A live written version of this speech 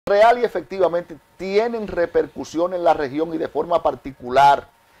real y efectivamente tienen repercusión en la región y de forma particular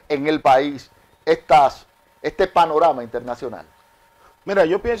en el país este panorama internacional? Mira,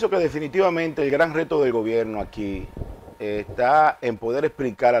 yo pienso que definitivamente el gran reto del gobierno aquí está en poder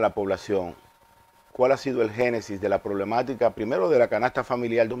explicar a la población cuál ha sido el génesis de la problemática, primero de la canasta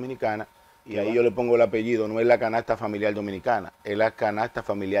familiar dominicana, y ahí yo le pongo el apellido, no es la canasta familiar dominicana, es la canasta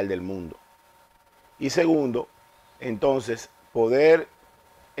familiar del mundo. Y segundo, entonces, poder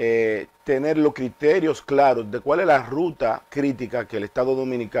tener los criterios claros de cuál es la ruta crítica que el Estado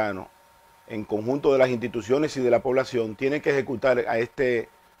dominicano, en conjunto de las instituciones y de la población, tiene que ejecutar a este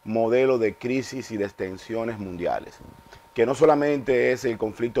modelo de crisis y de extensiones mundiales. Que no solamente es el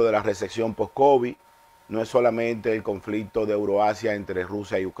conflicto de la recesión post-COVID, no es solamente el conflicto de Euroasia entre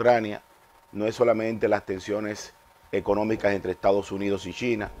Rusia y Ucrania, no es solamente las tensiones económicas entre Estados Unidos y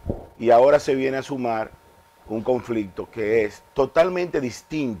China, y ahora se viene a sumar un conflicto que es totalmente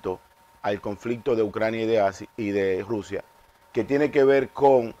distinto al conflicto de Ucrania y de Rusia, que tiene que ver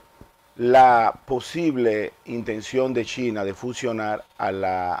con la posible intención de China de fusionar a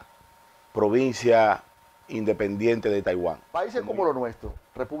la provincia independiente de Taiwán. Países como lo nuestro,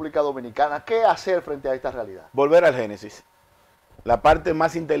 República Dominicana, ¿qué hacer frente a esta realidad? Volver al génesis. La parte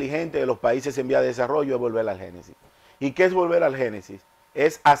más inteligente de los países en vía de desarrollo es volver al génesis. ¿Y qué es volver al génesis?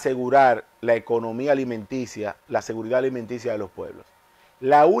 Es asegurar la economía alimenticia, la seguridad alimenticia de los pueblos.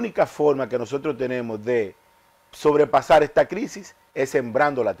 La única forma que nosotros tenemos de sobrepasar esta crisis es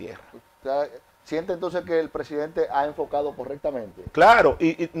sembrando la tierra. ¿Siente entonces que el presidente ha enfocado correctamente? Claro,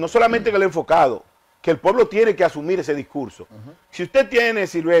 y no solamente que lo ha enfocado, que el pueblo tiene que asumir ese discurso. Si usted tiene,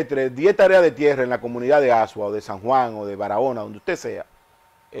 Silvestre, 10 tareas de tierra en la comunidad de Asua, o de San Juan, o de Barahona, donde usted sea,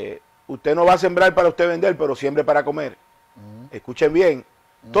 usted no va a sembrar para usted vender, pero siembre para comer. Escuchen bien,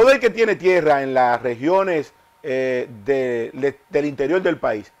 todo el que tiene tierra en las regiones del interior del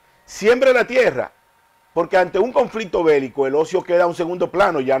país, siembre la tierra, porque ante un conflicto bélico el ocio queda a un segundo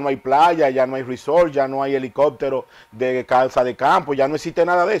plano, ya no hay playa, ya no hay resort, ya no hay helicóptero de calza de campo, ya no existe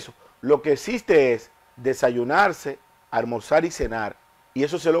nada de eso. Lo que existe es desayunarse, almorzar y cenar, y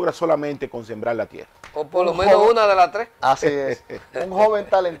eso se logra solamente con sembrar la tierra. O por lo menos una de las tres. Así es. Un joven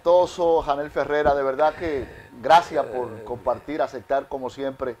talentoso, Jhanel Ferreras, de verdad que gracias por compartir, aceptar como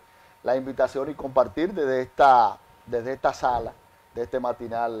siempre la invitación y compartir desde esta sala, de este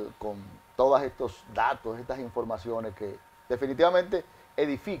matinal, con todos estos datos, estas informaciones que definitivamente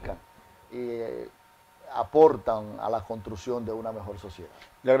edifican y aportan a la construcción de una mejor sociedad.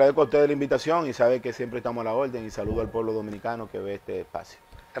 Le agradezco a ustedes la invitación y sabe que siempre estamos a la orden, y saludo al pueblo dominicano que ve este espacio.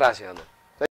 Gracias, Jhanel.